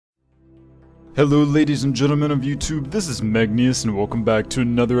Hello ladies and gentlemen of YouTube, this is Megneous and welcome back to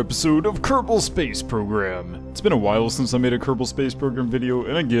another episode of Kerbal Space Program. It's been a while since I made a Kerbal Space Program video,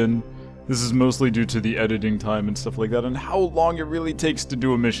 and again, this is mostly due to the editing time and stuff like that and how long it really takes to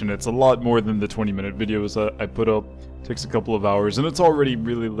do a mission. It's a lot more than the 20-minute videos I put up. It takes a couple of hours and it's already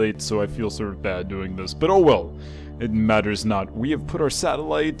really late, so I feel sort of bad doing this, but oh well, it matters not. We have put our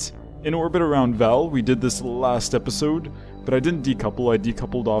satellite in orbit around Val. We did this last episode, but I didn't decouple, I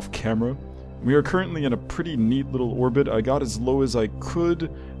decoupled off camera. We are currently in a pretty neat little orbit. I got as low as I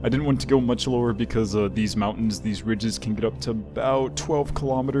could. I didn't want to go much lower because these mountains, these ridges can get up to about 12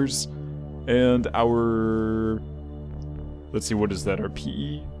 kilometers. And our... let's see, what is that? Our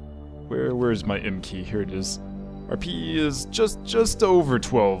PE? Where is my M key? Here it is. Our PE is just over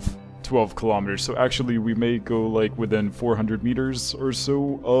 12 kilometers. So actually we may go like within 400 meters or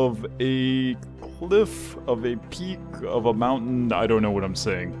so of a cliff, of a peak, of a mountain. I don't know what I'm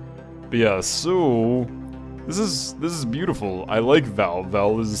saying. But yeah, so this is beautiful. I like Val.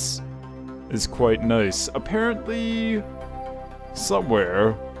 Val is quite nice. Apparently,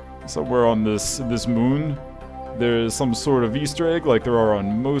 somewhere on this moon, there's some sort of Easter egg, like there are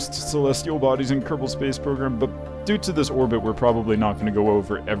on most celestial bodies in Kerbal Space Program. But due to this orbit, we're probably not going to go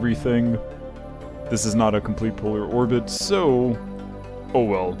over everything. This is not a complete polar orbit, so oh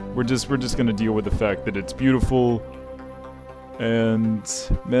well. We're just going to deal with the fact that it's beautiful. And,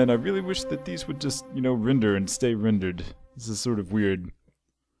 man, I really wish that these would just, you know, render and stay rendered. This is sort of weird.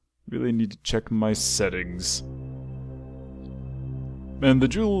 Really need to check my settings. Man, the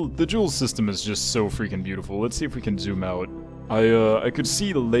jewel system is just so freaking beautiful. Let's see if we can zoom out. I could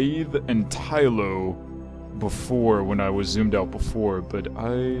see Lathe and Tylo before when I was zoomed out before, but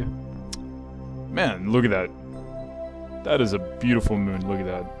man, look at that. That is a beautiful moon, look at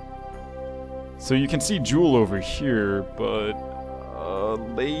that. So you can see Jewel over here, but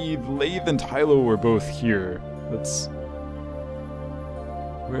Lathe and Tylo are both here. Let's...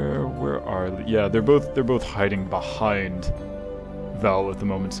 Where are they? Yeah, they're both hiding behind Val at the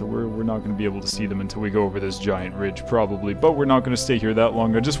moment, so we're not going to be able to see them until we go over this giant ridge, probably. But we're not going to stay here that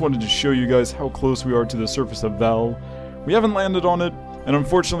long. I just wanted to show you guys how close we are to the surface of Val. We haven't landed on it, and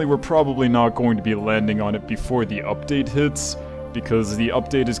unfortunately we're probably not going to be landing on it before the update hits, because the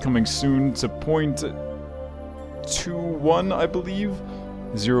update is coming soon to 0.21, I believe.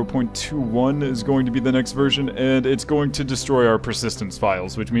 0.21 is going to be the next version, and it's going to destroy our persistence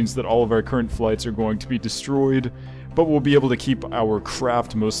files, which means that all of our current flights are going to be destroyed, but we'll be able to keep our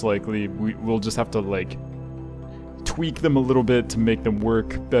craft most likely. We'll just have to, like, tweak them a little bit to make them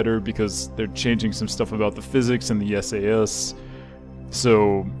work better, because they're changing some stuff about the physics and the SAS.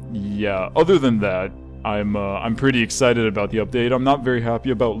 So, yeah, other than that, I'm pretty excited about the update. I'm not very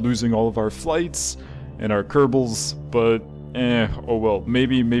happy about losing all of our flights and our Kerbals, but oh well.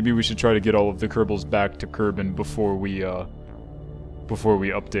 Maybe we should try to get all of the Kerbals back to Kerbin before we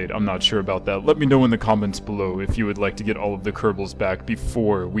update. I'm not sure about that. Let me know in the comments below if you would like to get all of the Kerbals back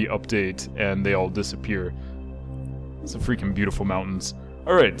before we update and they all disappear. It's a freaking beautiful mountains.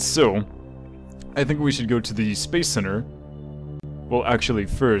 Alright, so I think we should go to the Space Center. Well, actually,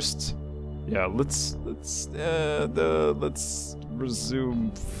 first, yeah, let's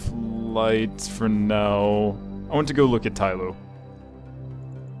resume flight for now. I want to go look at Tylo.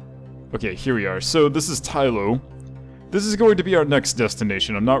 Okay, here we are. So this is Tylo. This is going to be our next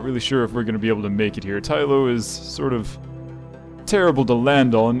destination. I'm not really sure if we're going to be able to make it here. Tylo is sort of terrible to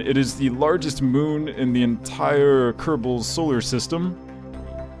land on. It is the largest moon in the entire Kerbal solar system.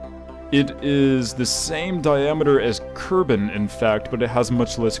 It is the same diameter as Kerbin, in fact, but it has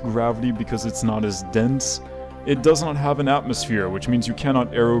much less gravity because it's not as dense. It does not have an atmosphere, which means you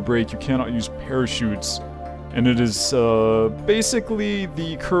cannot aerobrake, you cannot use parachutes, and it is basically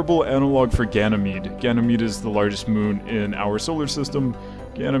the Kerbal analog for Ganymede. Ganymede is the largest moon in our solar system.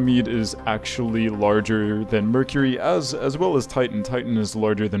 Ganymede is actually larger than Mercury, as well as Titan. Titan is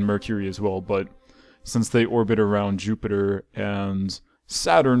larger than Mercury as well, but since they orbit around Jupiter and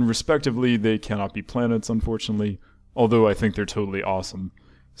Saturn, respectively, they cannot be planets, unfortunately, although I think they're totally awesome.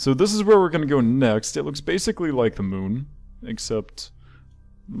 So this is where we're going to go next. It looks basically like the moon, except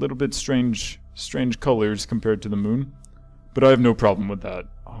a little bit strange colors compared to the moon, but I have no problem with that.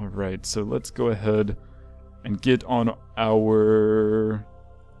 Alright, so let's go ahead and get on our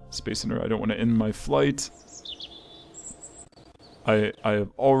Space Center. I don't want to end my flight. I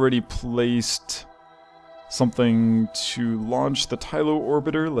have already placed something to launch the Tylo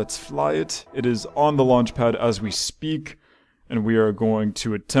orbiter. Let's fly it. It is on the launch pad as we speak, and we are going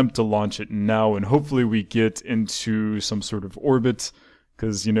to attempt to launch it now, and hopefully we get into some sort of orbit,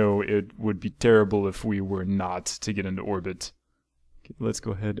 because, you know, it would be terrible if we were not to get into orbit. Okay, let's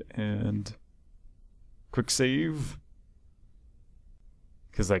go ahead and quick save.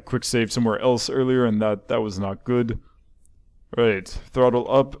 Because I quick saved somewhere else earlier and that was not good. Right, throttle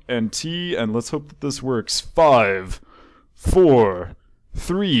up and T, and let's hope that this works. 5, 4,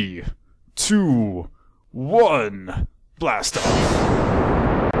 3, 2, 1. Blast off.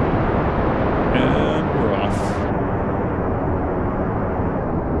 And we're off.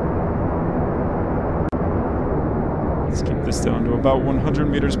 Let's keep this down to about 100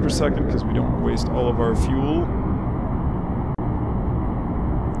 meters per second because we don't want to waste all of our fuel.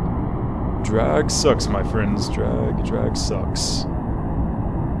 Drag sucks, my friends. Drag sucks.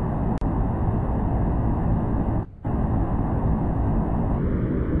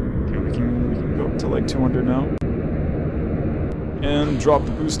 Okay, we can go up to like 200 now. And drop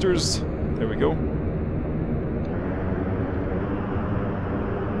the boosters. There we go.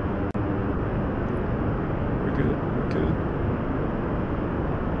 We're good, we're good.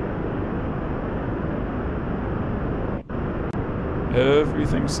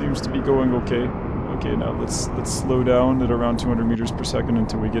 Everything seems to be going okay. Okay, now let's slow down at around 200 meters per second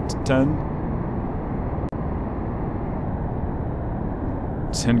until we get to 10.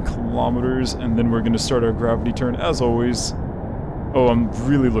 10 kilometers, and then we're going to start our gravity turn as always. Oh, I'm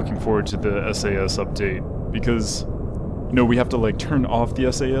really looking forward to the SAS update, because, you know, we have to, like, turn off the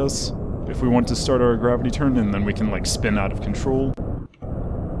SAS if we want to start our gravity turn, and then we can, like, spin out of control.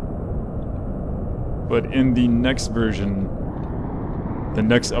 But in the next version, the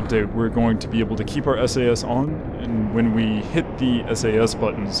next update, we're going to be able to keep our SAS on, and when we hit the SAS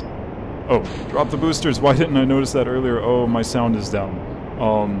buttons... Oh, drop the boosters, why didn't I notice that earlier? Oh, my sound is down.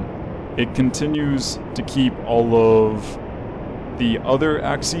 It continues to keep all of the other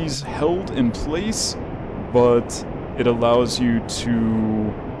axes held in place, but it allows you to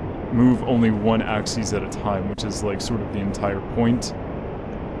move only one axis at a time, which is like sort of the entire point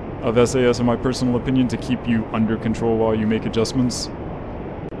of SAS, in my personal opinion, to keep you under control while you make adjustments.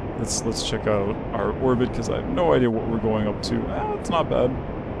 Let's check out our orbit, because I have no idea what we're going up to. It's not bad.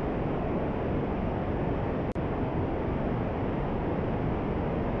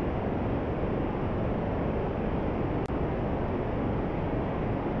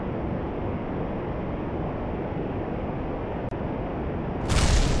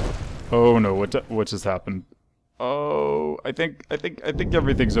 Oh no, what just happened? Oh, I think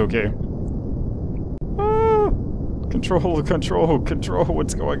everything's okay. Control,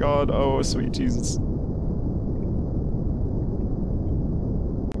 what's going on? Oh, sweet Jesus.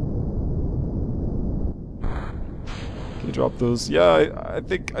 Can you drop those? Yeah, I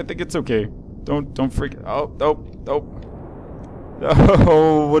think it's okay. Don't freak out. Oh,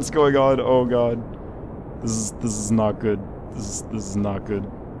 what's going on? Oh god. This is not good. This is not good.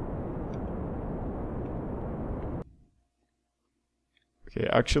 Okay,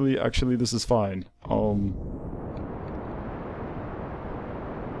 actually this is fine.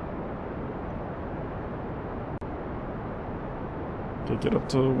 Okay, get up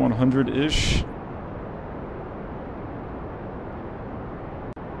to 100-ish.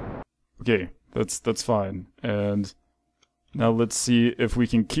 Okay, that's fine. And now let's see if we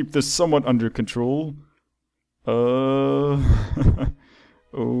can keep this somewhat under control. Oh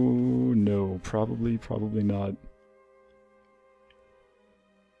no, probably not.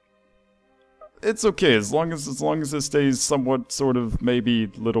 It's okay as long as it stays somewhat, sort of, maybe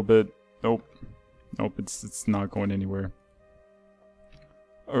a little bit. Nope, it's not going anywhere.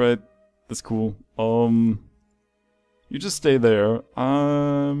 All right, that's cool. You just stay there.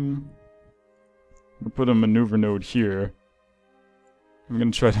 I'm gonna put a maneuver node here. I'm gonna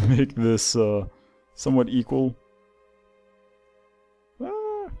try to make this somewhat equal.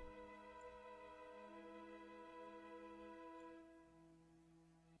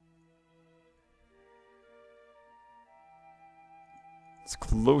 It's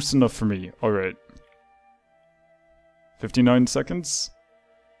close enough for me. Alright. 59 seconds?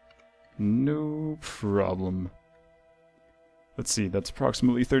 No problem. Let's see, that's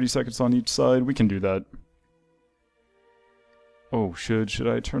approximately 30 seconds on each side. We can do that. Oh, should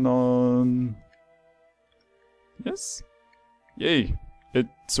I turn on... Yes? Yay! It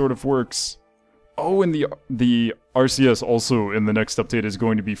sort of works. Oh, and the RCS also in the next update is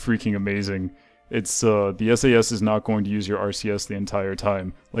going to be freaking amazing. It's, the SAS is not going to use your RCS the entire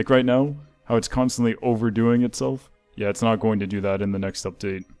time. Like right now, how it's constantly overdoing itself. Yeah, it's not going to do that in the next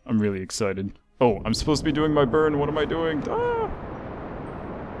update. I'm really excited. Oh, I'm supposed to be doing my burn. What am I doing? Ah!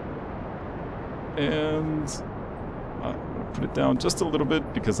 And... I'll put it down just a little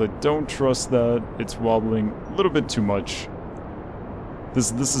bit because I don't trust that it's wobbling a little bit too much.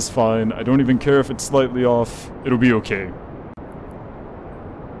 This is fine. I don't even care if it's slightly off. It'll be okay.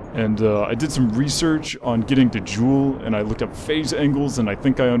 And I did some research on getting to Joule, and I looked up phase angles, and I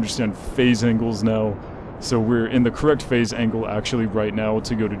think I understand phase angles now. So we're in the correct phase angle actually right now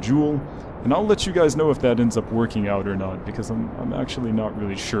to go to Joule. And I'll let you guys know if that ends up working out or not, because I'm actually not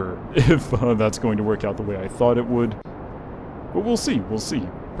really sure if that's going to work out the way I thought it would. But we'll see,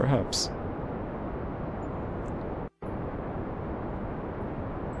 perhaps.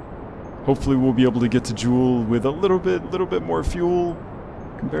 Hopefully we'll be able to get to Joule with a little bit more fuel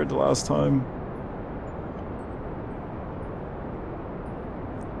compared to last time.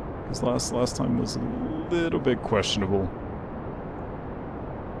 Because last time was a little bit questionable.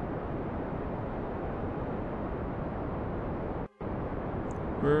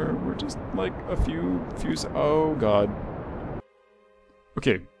 We're just like a few oh god.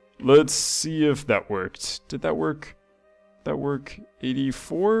 Okay, let's see if that worked. Did that work? That work?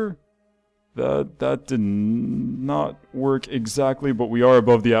 84? That did not work exactly, but we are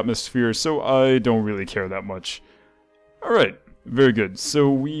above the atmosphere, so I don't really care that much. Alright, very good.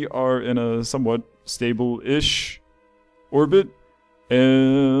 So we are in a somewhat stable-ish orbit,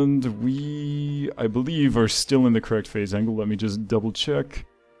 and we, I believe, are still in the correct phase angle. Let me just double check.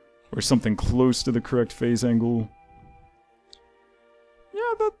 Or something close to the correct phase angle.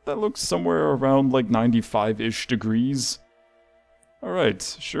 Yeah, that looks somewhere around like 95-ish degrees.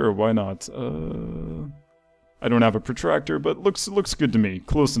 Alright, sure, why not? I don't have a protractor, but looks good to me.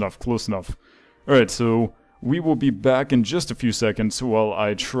 Close enough, close enough. Alright, so we will be back in just a few seconds while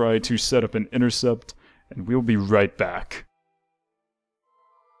I try to set up an intercept, and we'll be right back.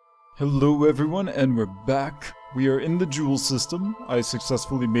 Hello everyone, and we're back. We are in the Joule system. I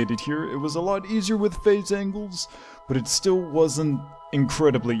successfully made it here. It was a lot easier with phase angles, but it still wasn't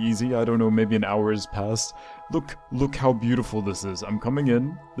incredibly easy. I don't know, maybe an hour has passed. Look how beautiful this is. I'm coming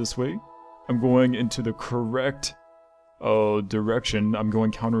in this way. I'm going into the correct direction. I'm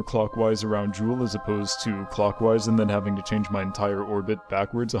going counterclockwise around Joule as opposed to clockwise and then having to change my entire orbit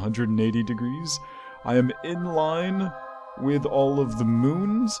backwards 180 degrees. I am in line with all of the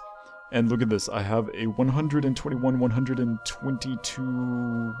moons. And look at this, I have a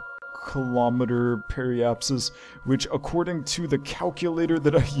 122 kilometer periapsis, which according to the calculator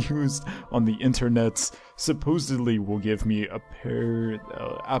that I used on the internet, supposedly will give me a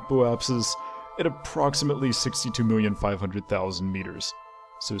apoapsis at approximately 62,500,000 meters.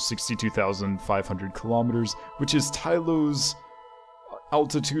 So 62,500 kilometers, which is Tylo's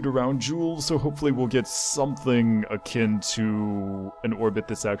altitude around Joule, so hopefully we'll get something akin to an orbit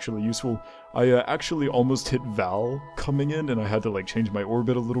that's actually useful. I actually almost hit Val coming in, and I had to like change my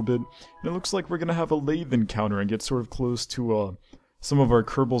orbit a little bit. And it looks like we're gonna have a lathe encounter and get sort of close to some of our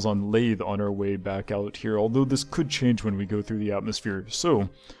Kerbals on lathe on our way back out here, although this could change when we go through the atmosphere. So,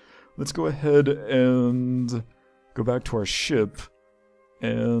 let's go ahead and go back to our ship,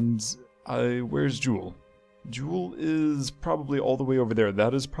 and where's Joule? Joule is probably all the way over there.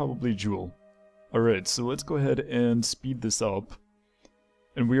 That is probably Joule. Alright, so let's go ahead and speed this up.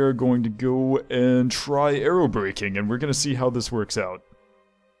 And we are going to go and try aerobraking, and we're going to see how this works out.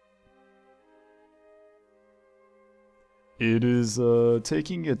 It is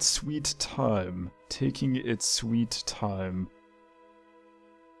taking its sweet time. Taking its sweet time.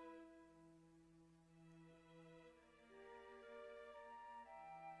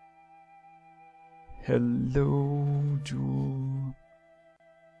 Hello, Joule.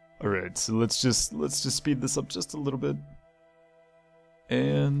 Alright, so let's just speed this up just a little bit.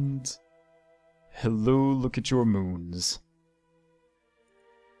 And hello, look at your moons.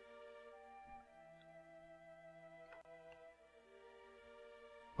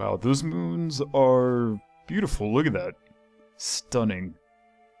 Wow, those moons are beautiful. Look at that. Stunning.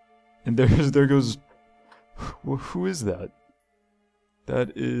 And there goes... Who is that?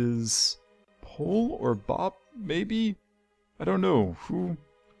 That is... Pole or Bop, maybe? I don't know. Who?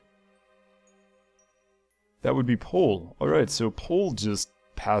 That would be Pole. Alright, so Pole just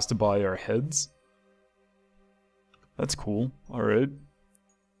passed by our heads. That's cool. Alright.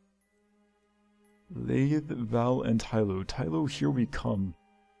 Lathe, Val, and Tylo. Tylo, here we come.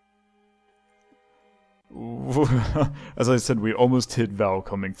 As I said, we almost hit Val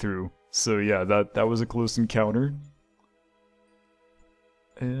coming through. So yeah, that was a close encounter.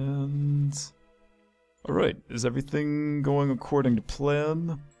 And... Alright, is everything going according to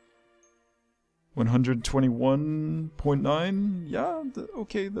plan? 121.9? Yeah,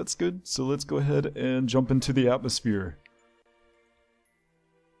 okay, that's good. So let's go ahead and jump into the atmosphere.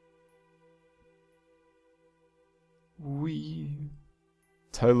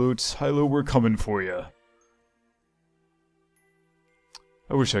 Tylo, we're coming for ya.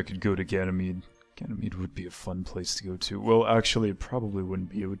 I wish I could go to Ganymede. Ganymede would be a fun place to go to. Well, actually, it probably wouldn't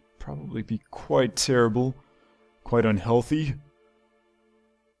be. It would probably be quite terrible. Quite unhealthy.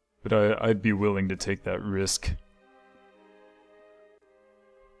 But I'd be willing to take that risk.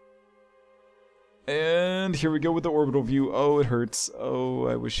 And here we go with the orbital view. Oh, it hurts. Oh,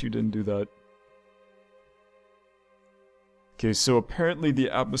 I wish you didn't do that. Okay, so apparently the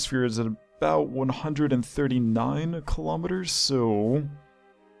atmosphere is at about 139 kilometers, so...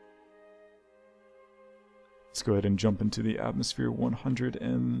 let's go ahead and jump into the atmosphere.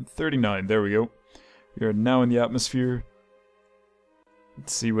 139. There we go. We are now in the atmosphere.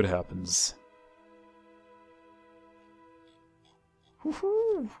 Let's see what happens.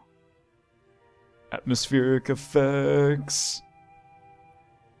 Woohoo! Atmospheric effects.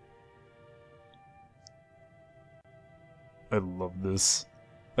 I love this.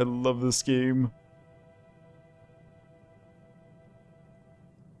 I love this game.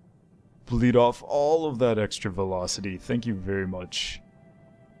 Bleed off all of that extra velocity. Thank you very much.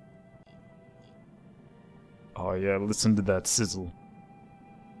 Oh yeah, listen to that sizzle.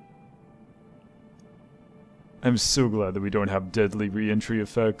 I'm so glad that we don't have deadly re-entry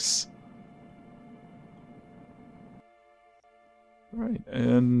effects. Alright,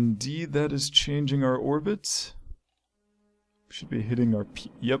 and D, that is changing our orbit. Should be hitting our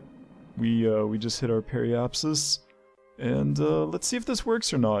yep, we just hit our periapsis. And let's see if this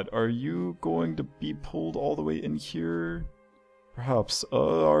works or not. Are you going to be pulled all the way in here? Perhaps.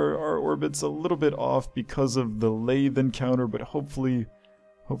 Our orbit's a little bit off because of the lathe encounter, but hopefully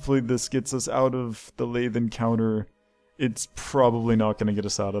this gets us out of the lathe encounter. It's probably not going to get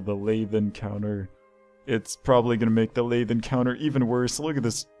us out of the lathe encounter. It's probably going to make the lathe encounter even worse. Look at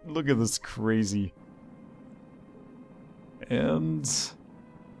this crazy. And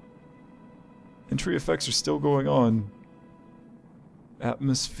entry effects are still going on.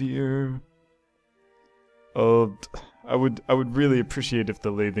 Atmosphere. I would really appreciate if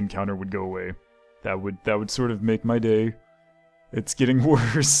the lathe encounter would go away. That would sort of make my day. It's getting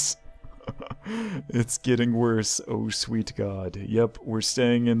worse. It's getting worse. Oh sweet God. Yep, we're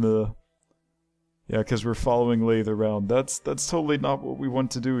staying in the... yeah, because we're following lathe around. That's totally not what we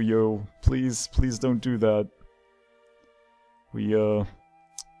want to do, yo. Please don't do that. We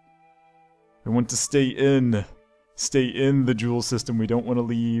want to stay in the Joule system. We don't want to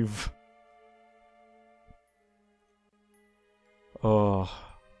leave. Oh.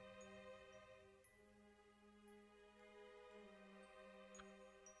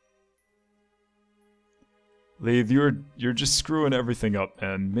 Lathe, you're just screwing everything up,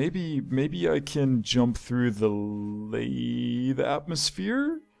 man. Maybe I can jump through the lathe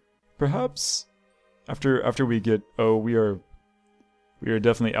atmosphere? Perhaps? After we get... oh, we are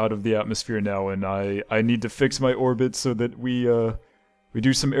definitely out of the atmosphere now, and I need to fix my orbit so that we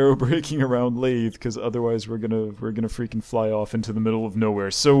do some aerobraking around lathe, because otherwise we're gonna freaking fly off into the middle of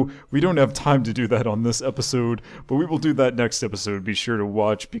nowhere. So we don't have time to do that on this episode, but we will do that next episode. Be sure to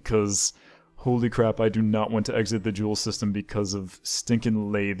watch, because holy crap, I do not want to exit the Joule system because of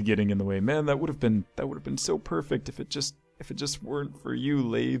stinking lathe getting in the way. Man, that would have been so perfect if it just weren't for you,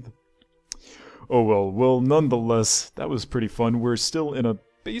 lathe. Oh well, nonetheless, that was pretty fun. We're still in a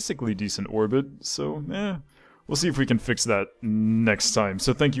basically decent orbit, so we'll see if we can fix that next time.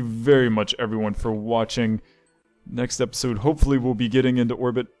 So thank you very much, everyone, for watching. Next episode, hopefully we'll be getting into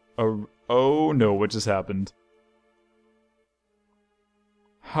orbit. Oh no, what just happened?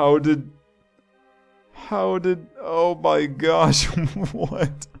 How did... oh my gosh,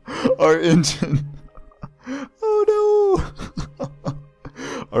 what? Our engine... oh no!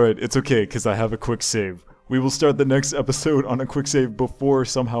 Alright, it's okay, because I have a quick save. We will start the next episode on a quick save before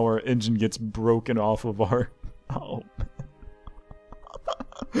somehow our engine gets broken off of our... oh,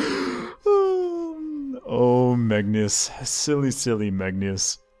 oh, Megneous. Silly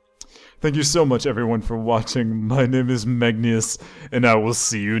Megneous. Thank you so much, everyone, for watching. My name is Megneous, and I will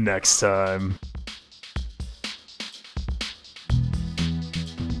see you next time.